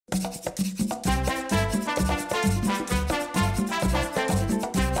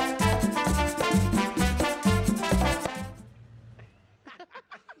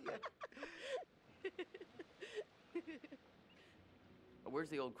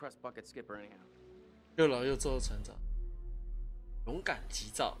crust bucket skipper anyhow. 又老又皱的船长，勇敢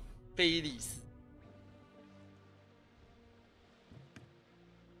急躁，菲利斯。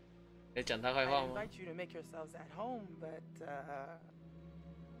你讲他坏话吗 I invite you to make yourselves at home, but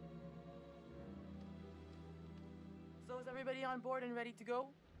so is everybody on board and ready to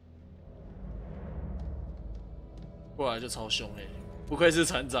go? 过来就超凶哎、欸，不愧是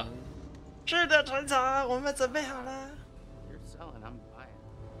船长。是的，船长，我们准备好了。You're selling, I'm buying.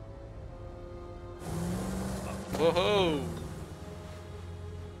 哦吼！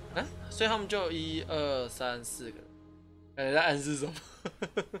啊，所以他们就1、2、3、4个，感觉在暗示什么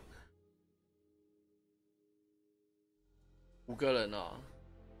？5个人哦，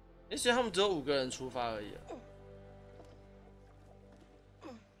哎，所以他们只有5个人出发而已、啊。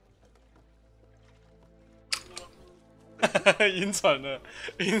晕船了，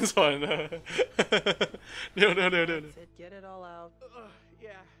晕船了，6。Get it all out.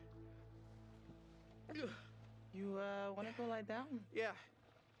 Yeah. You want to go lie down? Yeah.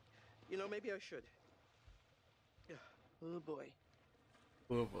 You know, maybe I should. Yeah. Oh boy.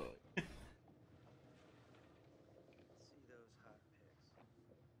 Oh boy. See those hot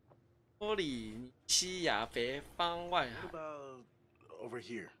pics. 波里西亚北方外海。 What about over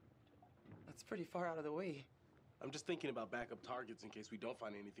here? That's pretty far out of the way. I'm just thinking about backup targets in case we don't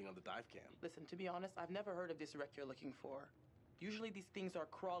find anything on the dive cam. Listen, to be honest, I've never heard of this wreck you're looking for. Usually these things are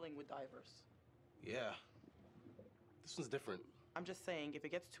crawling with divers. Yeah. This one's different. I'm just saying, if it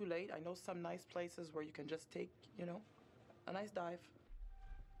gets too late, I know some nice places where you can just take, you know, a nice dive.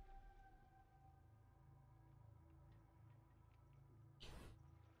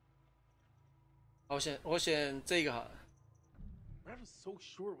 我选这个好了。 Brad was so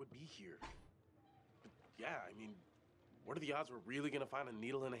sure it would be here. But yeah, I mean, what are the odds we're really gonna find a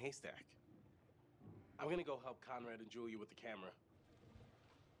needle in a haystack? I'm gonna go help Conrad and Julia with the camera.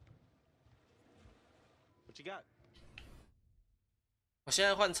 What you got? 我现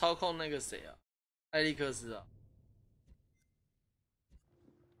在换操控那个谁啊，艾利克斯啊，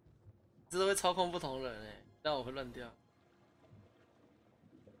这都会操控不同人哎，但我会乱掉。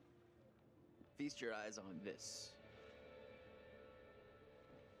 Feast your eyes on this.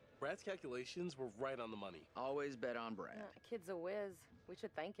 Brad's calculations were right on the money. Always bet on Brad. Kid's a whiz. We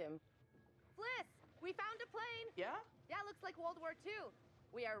should thank him. Fliss, we found a plane. Yeah? Yeah, looks like World War II.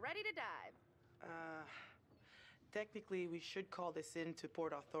 We are ready to dive. Technically, we should call this in to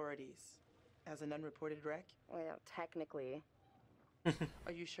port authorities as an unreported wreck. Well, technically.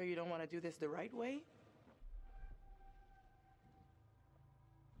 Are you sure you don't want to do this the right way?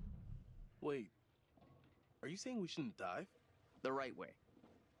 Wait, are you saying we shouldn't dive? The right way.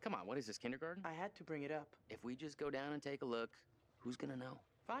 Come on, what is this, kindergarten? I had to bring it up. If we just go down and take a look, who's gonna know?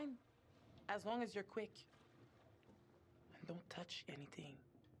 Fine. As long as you're quick. And don't touch anything.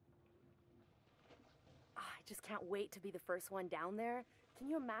 I just can't wait to be the first one down there. Can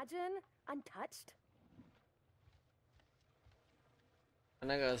you imagine? Untouched?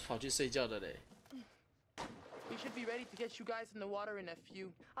 那个跑去睡觉的嘞。 We should be ready to get you guys in the water in a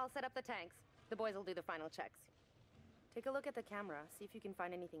few. I'll set up the tanks. The boys will do the final checks. Take a look at the camera. See if you can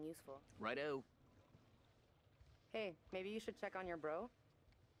find anything useful. Righto. Hey, maybe you should check on your bro?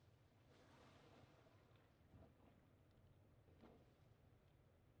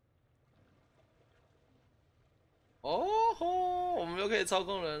哦吼，我们又可以操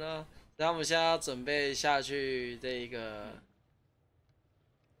控人了。然后我们现在要准备下去这一个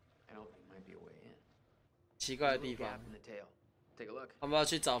I don't think might be a way in. 奇怪的 There's a 地 little 方 gap。in the tail. Take a look. 他们要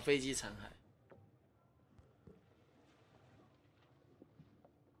去找飞机残骸。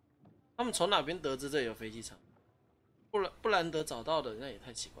他们从哪边得知这里有飞机场？布兰德找到的，那也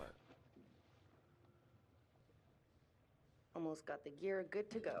太奇怪了。 Almost got the gear good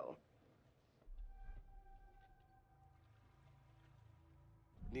to go.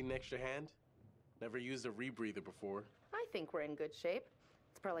 Need an extra hand? Never used a rebreather before. I think we're in good shape.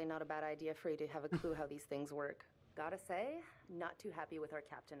 It's probably not a bad idea for you to have a clue how these things work. Gotta say, not too happy with our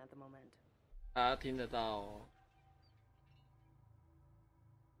captain at the moment. 大家听得到哦。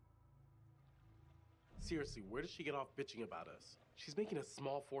 Seriously, where does she get off bitching about us? She's making a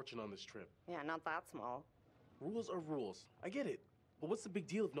small fortune on this trip. Yeah, not that small. Rules are rules. I get it. But what's the big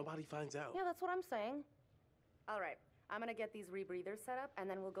deal if nobody finds out? Yeah, that's what I'm saying. All right, I'm gonna get these rebreathers set up, and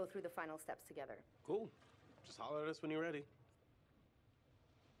then we'll go through the final steps together. Cool. Just holler at us when you're ready.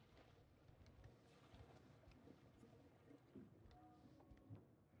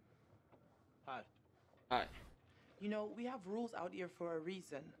 Hi. Hi。 You know, we have rules out here for a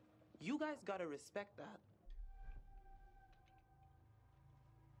reason. You guys gotta respect that.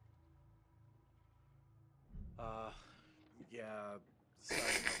 Yeah, Sorry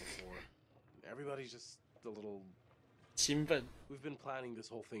about before. Everybody's just a little. 兴奋。 We've been planning this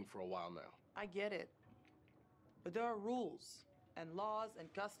whole thing for a while now. I get it. But there are rules and laws and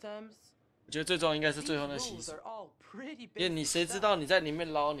customs. 我觉得最重要应该是 These 最后那习 rules 俗， are all pretty 因为你 basic 谁知 stuff. 道你在里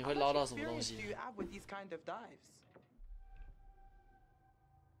面捞，你会 How 捞 much 到什么东 experience 西 do you have with these kind of dives?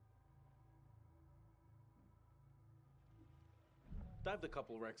 Dived a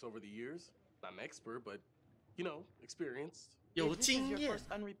couple wrecks over the years. Not an expert, but, you know, experienced. 有 If this is 经 your 验 first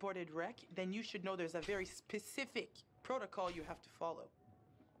unreported wreck, then you should know there's a very specific protocol you have to follow.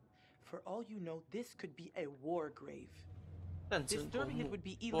 For all you know, this could be a war grave. 战争公 Disturbing it 墓 would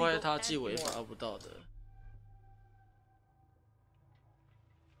be 破坏 illegal 它 and 既违法 immoral. 而不道德。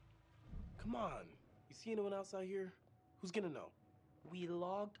 Come on. You see anyone else out here? Who's gonna know? We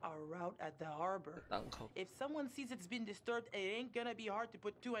logged our route at the harbor. 港口 If someone sees it's been disturbed, it ain't gonna be hard to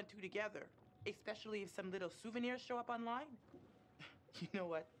put 2 and 2 together. Especially if some little souvenirs show up online. You know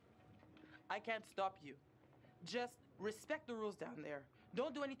what? I can't stop you. Just respect the rules down there.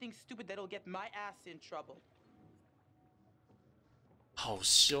 Don't do anything stupid that'll get my ass in trouble. 好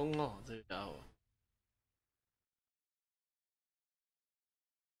凶哦，这个家伙。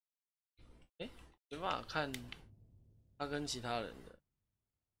哎，没办法看他跟其他人的。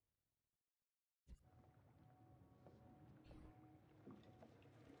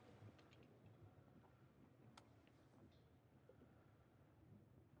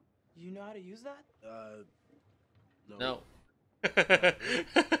 You know how to use that? No. No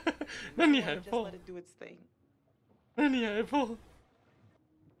那你还 Just 碰 let？it do its thing. 那你还碰？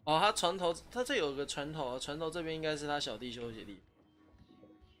哦，他船头，他这有个船头啊，船头这边应该是他小弟休息的地方。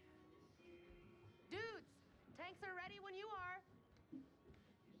 Dudes, tanks are ready when you are.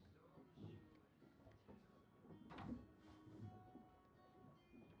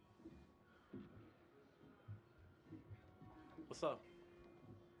 What's up?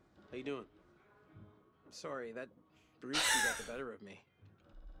 How you doing? Sorry, that brewski got the better of me.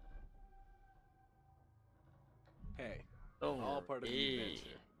 Hey. Don't All part of the worry.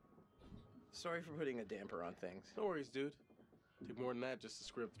 adventure. Sorry for putting a damper on things. No worries, dude. Took more than that just to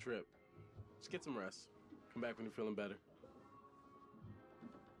screw up the trip. Just get some rest. Come back when you're feeling better.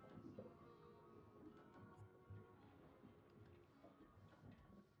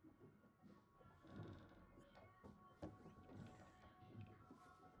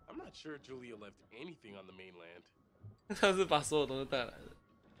 I'm not sure Julia left anything on the mainland. 他是把所有东西带来的。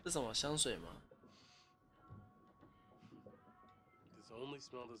这什么香水吗？ This only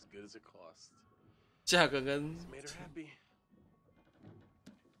smelled as good as it cost. 价格跟 It's made her happy.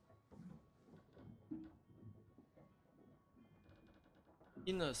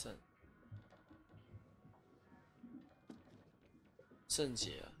 innocent 圣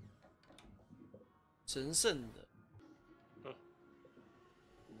洁啊，神圣的 What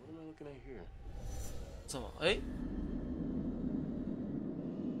am I looking at here? 什么？哎、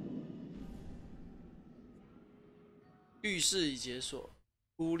浴室已解锁，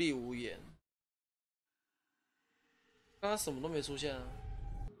孤立无援。刚刚什么都没出现啊，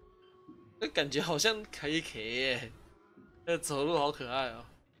那感觉好像可以耶，那走路好可爱哦。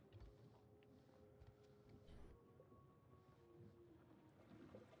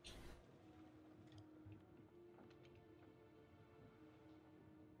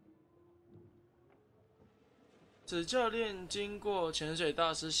此教练经过潜水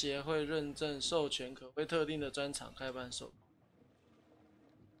大师协会认证授权，可为特定的专场开办授课。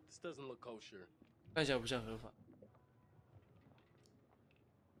 This doesn't look kosher. 看起来不像合法。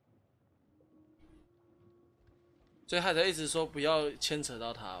所以他才一直说不要牵扯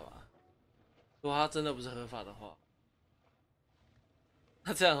到他吧。如果他真的不是合法的话，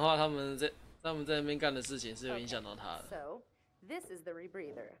那这样的话，他们在那边干的事情是有影响到他的。 So, this is the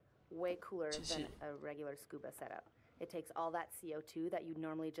rebreather. Way cooler than 谢谢。 a regular scuba setup. It takes all that CO2 that you'd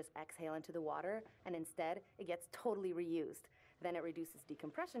normally just exhale into the water, and instead, it gets totally reused. Then it reduces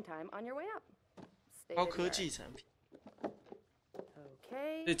decompression time on your way up. State 高 of the 科 art. 技产品，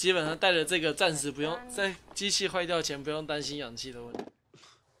 Okay. 所以基本上带着这个，暂时不用在机器坏掉前不用担心氧气的问题。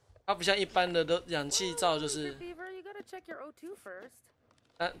它不像一般的都氧气罩，就 Mr. 是 Beaver, you gotta check your O2 first.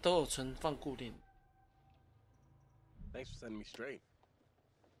 它都有存放固定。 Thanks for setting me straight.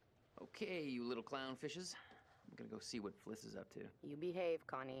 Okay, you little clownfishes. I'm gonna go see what Fliss is up to. You behave,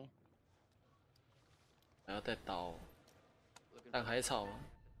 Connie. 还要带刀，当海草吗？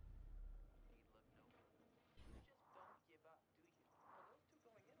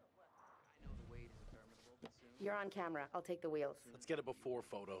 You're on camera. I'll take the wheels. Let's get a before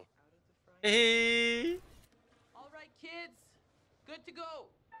photo. 嘿嘿。 All right, kids. Good to go.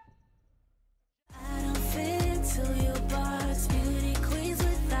 I don't fit into your box. Beauty queens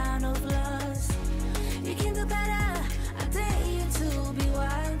without